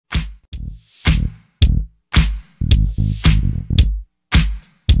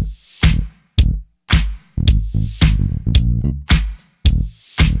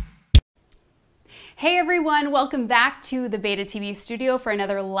everyone, welcome back to the b8ta TV studio for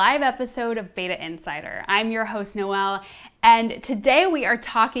another live episode of b8ta Insider. I'm your host Noelle, and today we are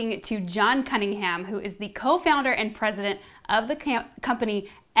talking to John Cunningham, who is the co-founder and president of the company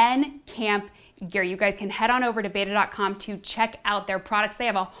nCamp Gear. You guys can head on over to b8ta.com to check out their products. They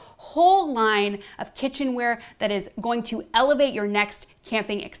have a whole line of kitchenware that is going to elevate your next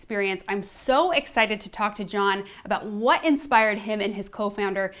camping experience. I'm so excited to talk to John about what inspired him and his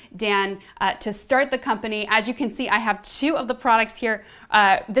co-founder Dan to start the company. As you can see, I have two of the products here.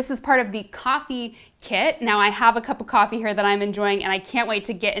 This is part of the coffee kit. Now I have a cup of coffee here that I'm enjoying, and I can't wait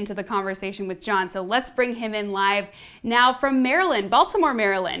to get into the conversation with John. So let's bring him in live now from Maryland, Baltimore,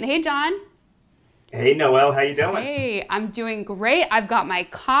 Maryland. Hey, John. Hey, Noelle, how you doing? Hey, I'm doing great. I've got my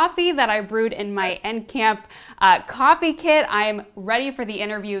coffee that I brewed in my nCamp coffee kit. I'm ready for the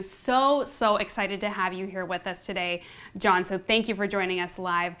interview. So excited to have you here with us today, John. So thank you for joining us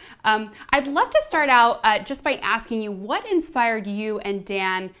live. I'd love to start out just by asking you, what inspired you and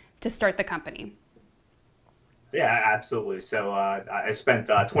Dan to start the company? Yeah, absolutely. So I spent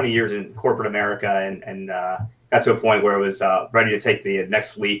 20 years in corporate America and got to a point where I was ready to take the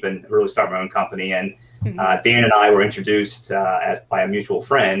next leap and really start my own company. And Dan and I were introduced by a mutual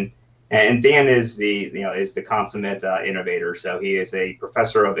friend. And Dan is the consummate innovator. So he is a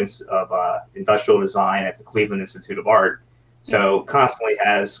professor of industrial design at the Cleveland Institute of Art. So constantly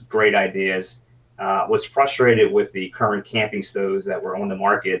has great ideas. Was frustrated with the current camping stoves that were on the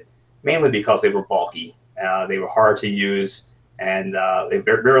market, mainly because they were bulky. They were hard to use, and they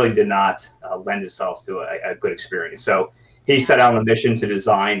really did not lend themselves to a good experience. So he set out on a mission to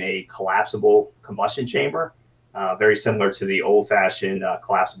design a collapsible combustion chamber, very similar to the old-fashioned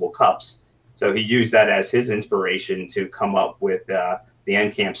collapsible cups. So he used that as his inspiration to come up with the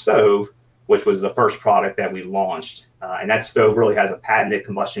nCamp stove, which was the first product that we launched. And that stove really has a patented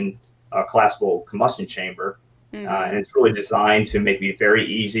collapsible combustion chamber. And it's really designed to make it very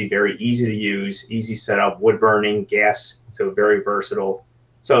easy to use, easy setup, wood burning, gas, so very versatile.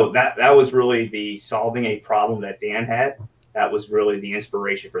 So that was really the solving a problem that Dan had. That was really the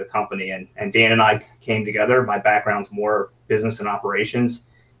inspiration for the company. And Dan and I came together. My background's more business and operations.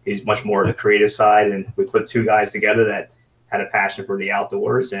 He's much more the creative side. And we put two guys together that had a passion for the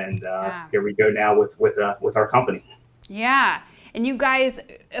outdoors. And here we go now with our company. Yeah. And you guys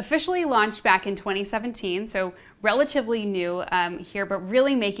officially launched back in 2017, so relatively new here, but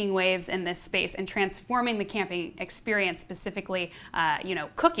really making waves in this space and transforming the camping experience, specifically,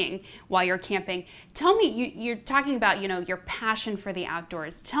 cooking while you're camping. Tell me, you're talking about, your passion for the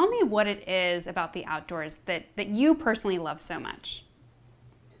outdoors. Tell me what it is about the outdoors that you personally love so much.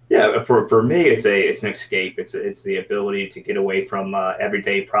 Yeah, for me, it's an escape. It's the ability to get away from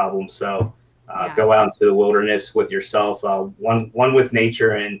everyday problems. So. Go out into the wilderness with yourself, one with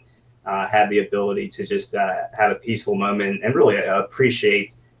nature, and have the ability to just have a peaceful moment and really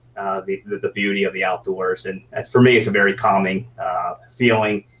appreciate the beauty of the outdoors. And for me, it's a very calming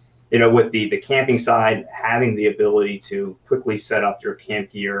feeling. With the camping side, having the ability to quickly set up your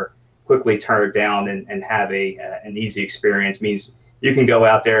camp gear, quickly turn it down, and have an easy experience means you can go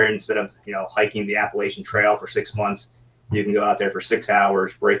out there instead of hiking the Appalachian Trail for 6 months. You can go out there for 6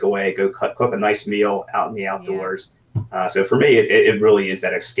 hours, break away, go cook a nice meal out in the outdoors. Yeah. So for me, it really is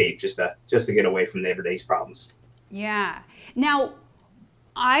that escape, just to get away from the everyday's problems. Yeah. Now,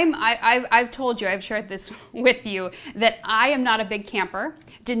 I've told you, I've shared this with you, that I am not a big camper,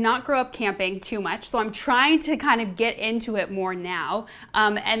 did not grow up camping too much, so I'm trying to kind of get into it more now,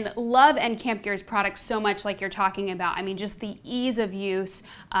 and love nCamp Gear's products so much, like you're talking about. I mean, just the ease of use,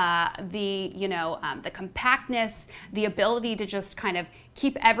 the compactness, the ability to just kind of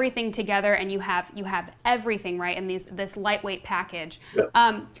keep everything together, and you have everything right in this lightweight package. Yep.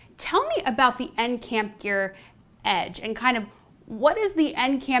 Tell me about the nCamp Gear Edge and kind of what is the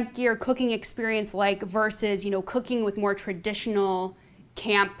nCamp Gear cooking experience like versus, cooking with more traditional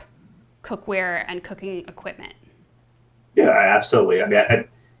camp cookware and cooking equipment? Yeah, absolutely. I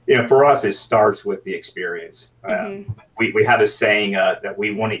mean, for us, it starts with the experience. We have a saying that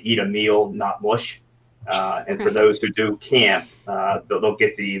we want to eat a meal, not mush. And for those who do camp, they'll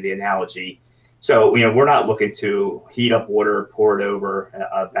get the analogy. So, we're not looking to heat up water, pour it over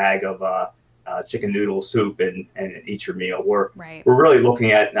a bag of chicken noodle soup and eat your meal. We're really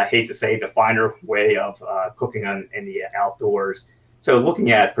looking at, and I hate to say, the finer way of cooking in the outdoors. So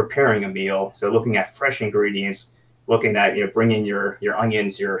looking at preparing a meal, so looking at fresh ingredients, looking at bringing your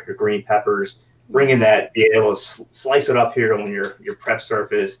onions, your green peppers, bringing that, be able to slice it up here on your prep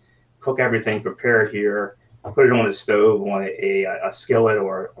surface, cook everything, prepare it here, put it on a stove, on a skillet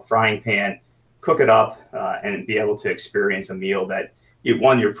or a frying pan, cook it up, and be able to experience a meal that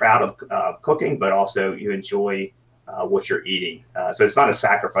you're proud of cooking, but also you enjoy what you're eating. So it's not a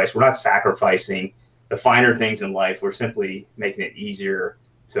sacrifice. We're not sacrificing the finer things in life. We're simply making it easier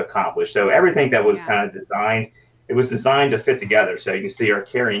to accomplish. So everything that was kind of designed, it was designed to fit together. So you can see our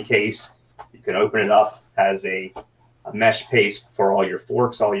carrying case. You can open it up, has a mesh paste for all your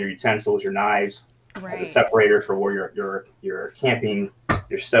forks, all your utensils, your knives, as a separator for where you're camping,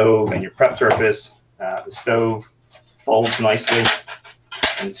 your stove and your prep surface. The stove folds nicely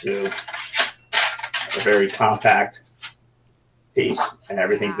into a very compact piece, and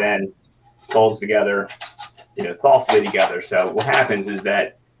everything then folds together, thoughtfully together. So what happens is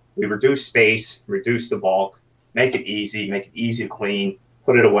that we reduce space, reduce the bulk, make it easy to clean,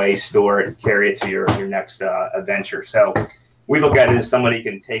 put it away, store it, carry it to your next adventure. So we look at it as somebody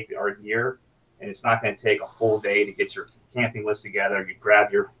can take our gear, and it's not going to take a full day to get your camping list together. You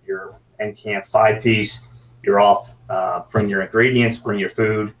grab your nCamp 5-piece, you're off, bring your ingredients, bring your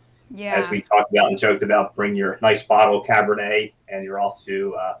food. As we talked about and joked about, bring your nice bottle of Cabernet, and you're off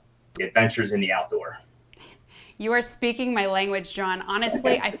to the adventures in the outdoor. You are speaking my language, John.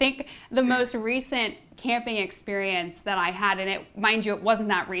 Honestly, I think the most recent camping experience that I had, and it, mind you, it wasn't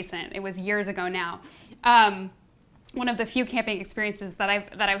that recent. It was years ago now. One of the few camping experiences that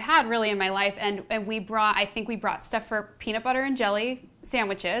I've had really in my life, and I think we brought stuff for peanut butter and jelly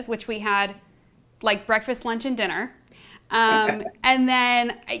sandwiches, which we had like breakfast, lunch, and dinner. And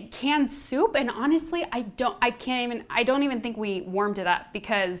then canned soup, and honestly, I don't even think we warmed it up,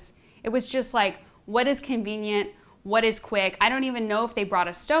 because it was just like, what is convenient, what is quick. I don't even know if they brought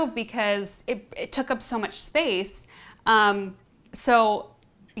a stove, because it took up so much space. So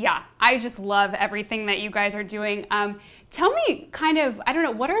yeah, I just love everything that you guys are doing. Tell me kind of, I don't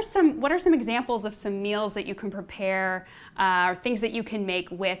know, what are some examples of some meals that you can prepare, or things that you can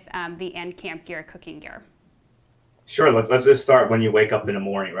make with the nCamp gear, cooking gear? Sure. Let's just start when you wake up in the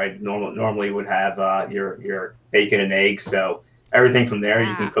morning, right? Normally you would have your bacon and eggs. So everything from there,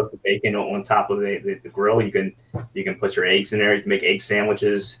 you can cook the bacon on top of the grill. You can put your eggs in there. You can make egg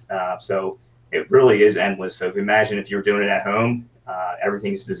sandwiches. So it really is endless. So imagine if you're doing it at home,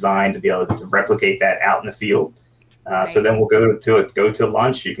 everything's designed to be able to replicate that out in the field. So then we'll go to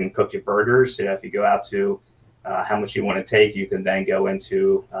lunch. You can cook your burgers. If you go out to how much you want to take, you can then go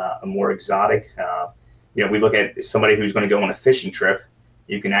into a more exotic. We look at somebody who's going to go on a fishing trip.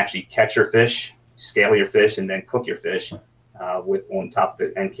 You can actually catch your fish, scale your fish, and then cook your fish with on top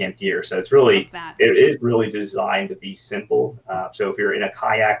of the nCamp gear. So it is really designed to be simple. So if you're in a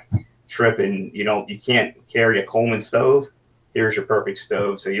kayak trip and you can't carry a Coleman stove, here's your perfect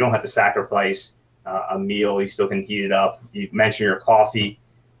stove. So you don't have to sacrifice a meal. You still can heat it up. You mentioned your coffee.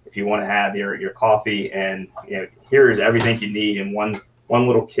 If you want to have your coffee, and here's everything you need in one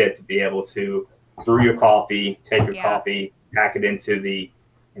little kit to be able to brew your coffee, take your coffee, pack it into the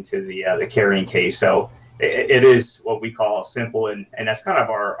carrying case. So it is what we call simple, and that's kind of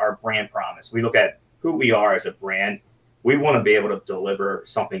our brand promise. We look at who we are as a brand. We want to be able to deliver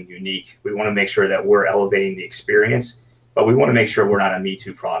something unique. We want to make sure that we're elevating the experience, but we want to make sure we're not a Me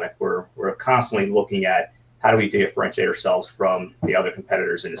Too product. We're constantly looking at how do we differentiate ourselves from the other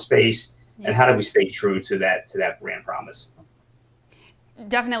competitors in the space, and how do we stay true to that brand promise.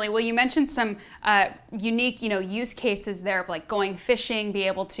 Definitely. Well, you mentioned some unique, use cases there of like going fishing, be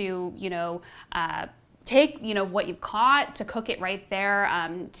able to, take, what you've caught to cook it right there,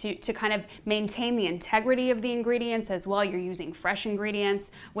 to kind of maintain the integrity of the ingredients as well. You're using fresh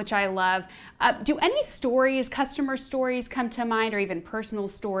ingredients, which I love. Do any stories, customer stories come to mind, or even personal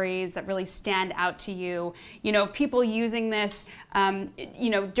stories that really stand out to you, of people using this,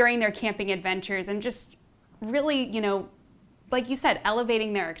 during their camping adventures, and just really, like you said,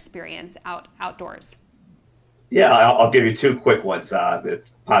 elevating their experience outdoors? Yeah, I'll give you two quick ones. That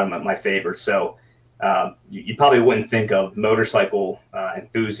probably my favorites. So you probably wouldn't think of motorcycle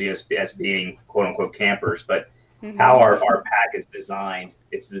enthusiasts as being quote unquote campers, but how our pack is designed,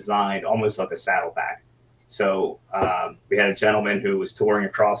 it's designed almost like a saddle pack. So we had a gentleman who was touring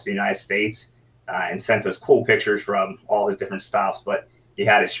across the United States and sent us cool pictures from all his different stops, but he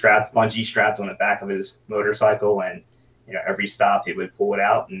had it bungee strapped on the back of his motorcycle, and every stop he would pull it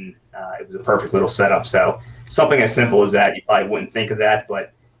out, and it was a perfect little setup. So something as simple as that, you probably wouldn't think of that,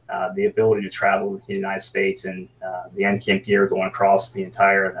 but the ability to travel to the United States and the nCamp gear going across the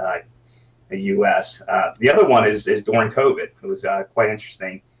entire U.S. The other one is during COVID. It was quite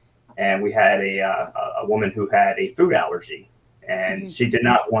interesting, and we had a woman who had a food allergy, and she did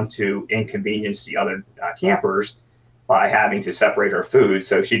not want to inconvenience the other campers by having to separate her food.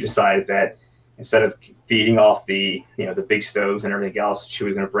 So she decided that instead of feeding off the big stoves and everything else, she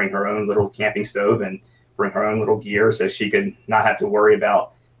was going to bring her own little camping stove, and bring her own little gear so she could not have to worry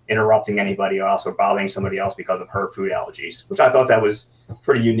about interrupting anybody else or bothering somebody else because of her food allergies, which I thought that was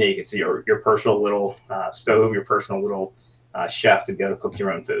pretty unique. It's your personal little stove, your personal little chef to go cook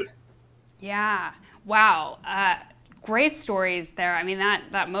your own food. Yeah. Wow. Great stories there. I mean,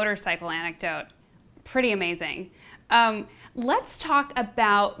 that motorcycle anecdote, pretty amazing. Let's talk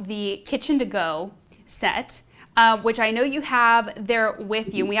about the kitchen to go set, which I know you have there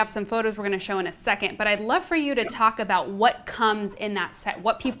with you. We have some photos we're going to show in a second, but I'd love for you to talk about what comes in that set,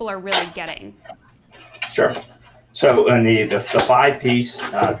 what people are really getting. Sure. So in the 5-piece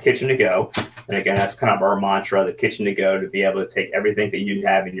kitchen to go, and again, that's kind of our mantra, the kitchen to go, to be able to take everything that you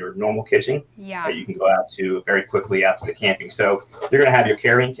have in your normal kitchen that you can go out to very quickly out to the camping. So you're going to have your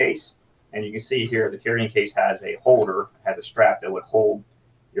carrying case, and you can see here the carrying case has a holder, has a strap that would hold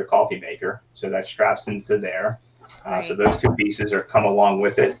your coffee maker. So that straps into there. So those 2 pieces come along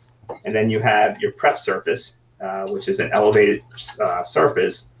with it. And then you have your prep surface, which is an elevated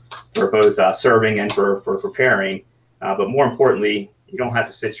surface for both serving and for preparing. But more importantly, you don't have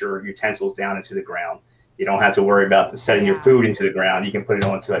to sit your utensils down into the ground. You don't have to worry about setting your food into the ground. You can put it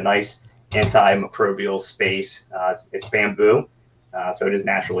onto a nice antimicrobial space. It's bamboo, so it is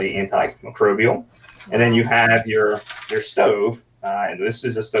naturally antimicrobial. And then you have your stove, and this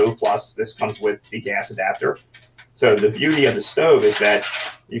is a stove plus. This comes with the gas adapter. So the beauty of the stove is that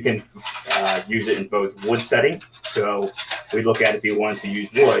you can use it in both wood setting. So we look at, if you wanted to use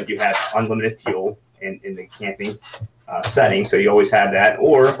wood, you have unlimited fuel in the camping setting. So you always have that.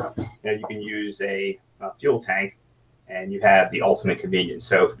 Or you can use a fuel tank, and you have the ultimate convenience.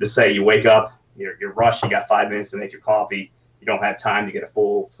 So just say you wake up, you're rushed, you got 5 minutes to make your coffee. You don't have time to get a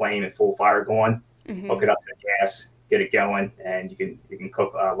full flame and full fire going. Hook it up to the gas, get it going, and you can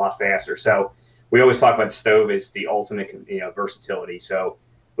cook a lot faster. So we always talk about the stove as the ultimate, versatility. So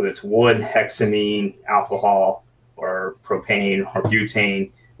whether it's wood, hexamine, alcohol, or propane or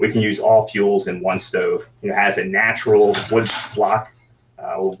butane, we can use all fuels in one stove. It has a natural wood block,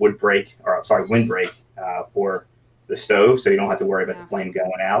 wind break for the stove, so you don't have to worry about the flame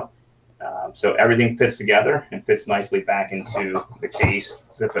going out. So everything fits together and fits nicely back into the case.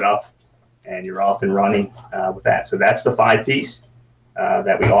 Zip it up, and you're off and running with that. So that's the 5-piece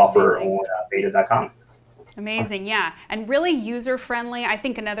that we offer on b8ta.com. Amazing, yeah, and really user-friendly. I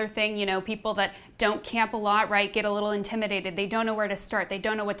think another thing, people that don't camp a lot, right, get a little intimidated. They don't know where to start. They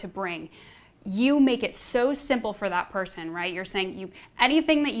don't know what to bring. You make it so simple for that person, right? You're saying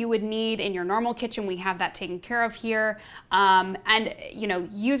anything that you would need in your normal kitchen, we have that taken care of here. And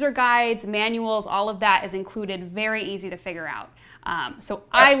user guides, manuals, all of that is included, very easy to figure out. So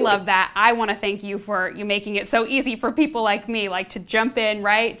I love that. I want to thank you for making it so easy for people like me, to jump in,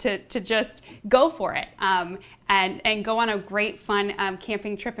 right? To just go for it and go on a great fun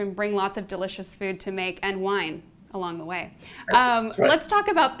camping trip and bring lots of delicious food to make and wine along the way. Let's talk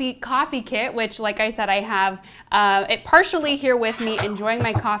about the coffee kit, which, like I said, I have it partially here with me, enjoying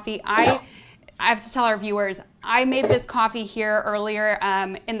my coffee. I have to tell our viewers, I made this coffee here earlier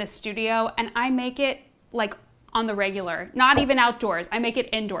in the studio, and I make it on the regular, not even outdoors. I make it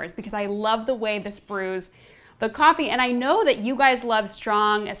indoors because I love the way this brews the coffee. And I know that you guys love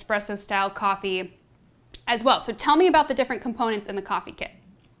strong espresso style coffee as well. So tell me about the different components in the coffee kit.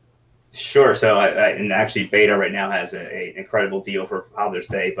 Sure. So and actually b8ta right now has an incredible deal for Father's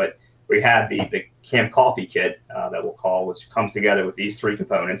Day, but we have the Camp Coffee Kit that we'll call, which comes together with these 3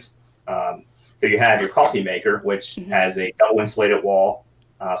 components. So you have your coffee maker, which has a double insulated wall,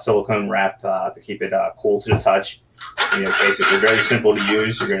 silicone wrap to keep it cool to the touch. Basically very simple to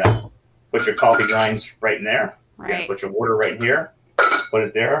use. You're gonna put your coffee grinds right in there. You're gonna put your water right in here, put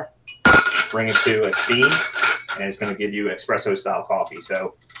it there, bring it to a steam, and it's gonna give you espresso style coffee.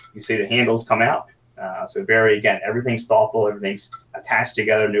 So you see the handles come out. So everything's thoughtful, everything's attached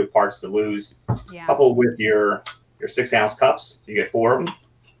together, no parts to lose. Coupled with your 6-ounce cups, you get 4 of them.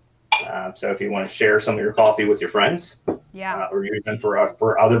 So if you want to share some of your coffee with your friends, or use them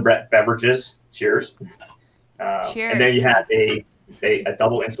for other beverages, cheers. Cheers. And then you have a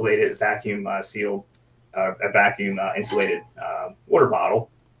double insulated vacuum sealed, a vacuum insulated water bottle.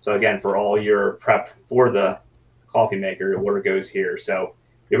 So again, for all your prep for the coffee maker, your water goes here. So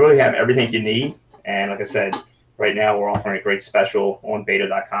you really have everything you need. And like I said, right now we're offering a great special on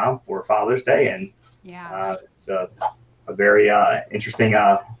b8ta.com for Father's Day, and it's a very interesting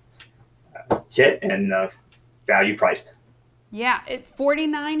kit and value priced. Yeah, it's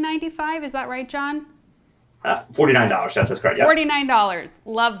 $49.95. Is that right, John? $49. That's correct. Yeah. $49.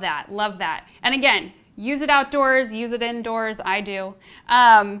 Love that. Love that. And again, Use it outdoors, use it indoors. I do.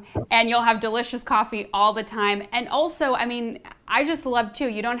 And you'll have delicious coffee all the time. And also, I mean, I just love too,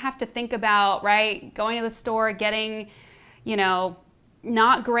 you don't have to think about, right, going to the store, getting, you know,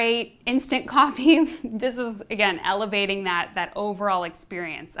 not great instant coffee. This is, again, elevating that overall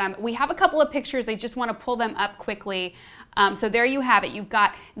experience. We have a couple of pictures. I just want to pull them up quickly. So there you have it. You've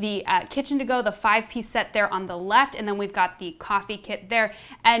got the kitchen to go, the 5-piece set there on the left, and then we've got the coffee kit there.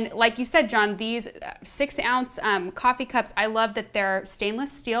 And like you said, John, these 6-ounce coffee cups, I love that they're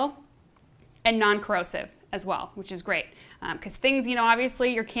stainless steel and non-corrosive as well, which is great. Because things, you know,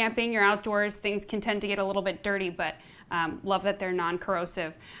 obviously you're camping, you're outdoors, things can tend to get a little bit dirty, but love that they're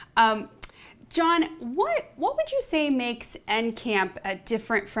non-corrosive. John, what would you say makes nCamp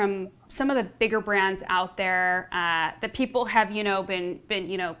different from some of the bigger brands out there that people have, you know, been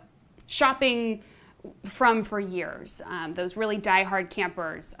you know, shopping from for years? Those really diehard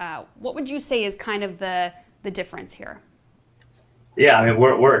campers. What would you say is kind of the difference here? Yeah, I mean,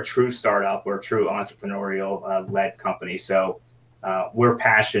 we're a true startup. We're a true entrepreneurial led company. So we're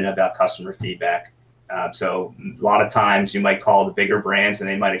passionate about customer feedback. So a lot of times you might call the bigger brands and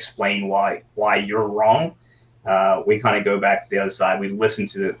they might explain why you're wrong. We kind of go back to the other side. We listen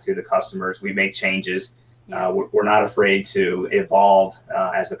to the customers. We make changes. We're not afraid to evolve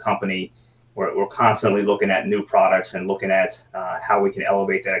as a company. We're constantly looking at new products and looking at how we can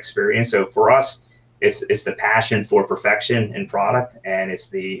elevate that experience. So for us, it's the passion for perfection in product, and it's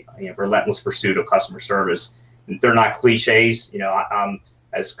the relentless pursuit of customer service. They're not cliches. You know,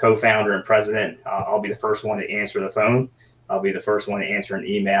 as co-founder and president, I'll be the first one to answer the phone. I'll be the first one to answer an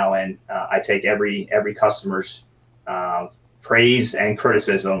email, and I take every customer's praise and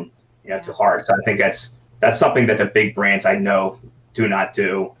criticism, you know, to heart. So I think that's something that the big brands I know do not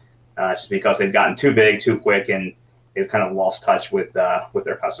do, just because they've gotten too big, too quick, and they've kind of lost touch with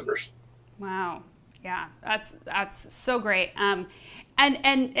their customers. Wow, yeah, that's so great.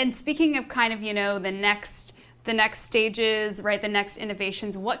 And speaking of kind of, you know, the next stages, right, the next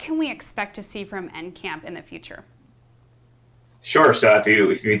innovations, what can we expect to see from nCamp in the future? Sure. So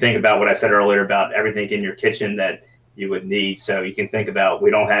if you think about what I said earlier about everything in your kitchen that you would need, so you can think about,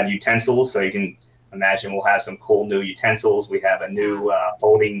 we don't have utensils, so you can imagine we'll have some cool new utensils. We have a new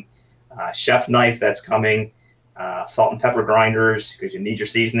folding chef knife that's coming, salt and pepper grinders because you need your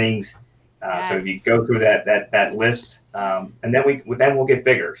seasonings. Yes. So if you go through that list, and then we'll get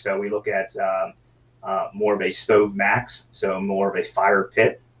bigger. So we look at more of a stove max, so more of a fire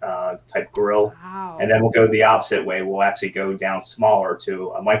pit type grill. Wow. And then we'll go the opposite way. We'll actually go down smaller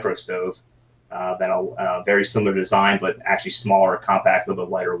to a micro stove that'll very similar design, but actually smaller, compact, a little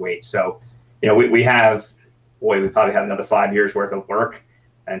bit lighter weight. So, you know, we probably have another 5 years worth of work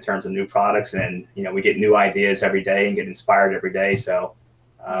in terms of new products, and you know, we get new ideas every day and get inspired every day. So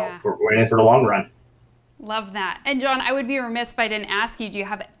we're in it for the long run. Love that. And John, I would be remiss if I didn't ask you, do you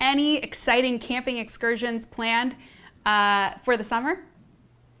have any exciting camping excursions planned for the summer?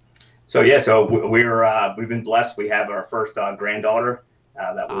 So yeah, so we've been blessed. We have our first granddaughter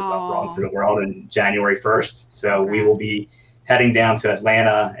that was brought to the world in January 1st. So Congrats. We will be heading down to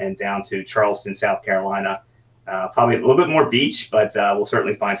Atlanta and down to Charleston, South Carolina. Probably a little bit more beach, but we'll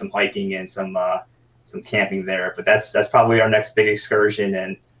certainly find some hiking and some camping there. But that's probably our next big excursion,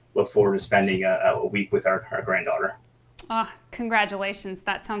 and look forward to spending a week with our granddaughter. Oh, congratulations.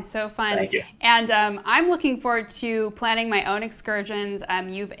 That sounds so fun. Thank you. And I'm looking forward to planning my own excursions.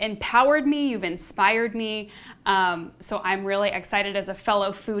 You've empowered me, you've inspired me. So I'm really excited as a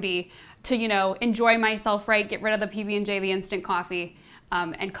fellow foodie to, you know, enjoy myself, right? Get rid of the PB&J, the instant coffee,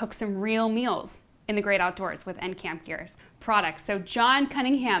 and cook some real meals in the great outdoors with nCamp gears products. So John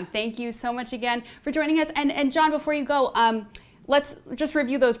Cunningham, thank you so much again for joining us. And John, before you go, let's just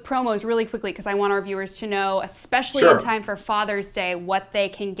review those promos really quickly, because I want our viewers to know, especially in time for Father's Day, what they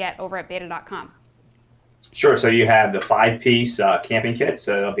can get over at b8ta.com. Sure. So you have the 5-piece camping kit.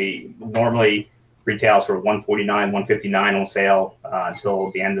 So it'll be normally retails for $149, $159 on sale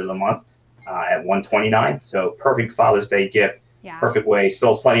until the end of the month at $129. So perfect Father's Day gift. Yeah. Perfect way.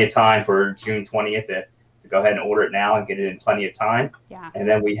 Still plenty of time for June 20th to go ahead and order it now and get it in plenty of time. Yeah. And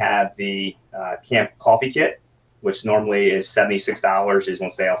then we have the camp coffee kit, which normally is $76, is on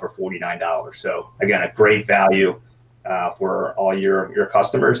sale for $49. So again, a great value for all your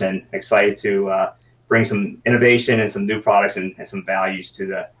customers, and excited to bring some innovation and some new products and some values to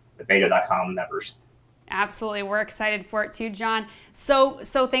the b8ta.com members. Absolutely. We're excited for it too, John. So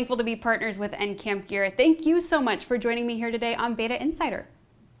thankful to be partners with nCamp Gear. Thank you so much for joining me here today on b8ta Insider.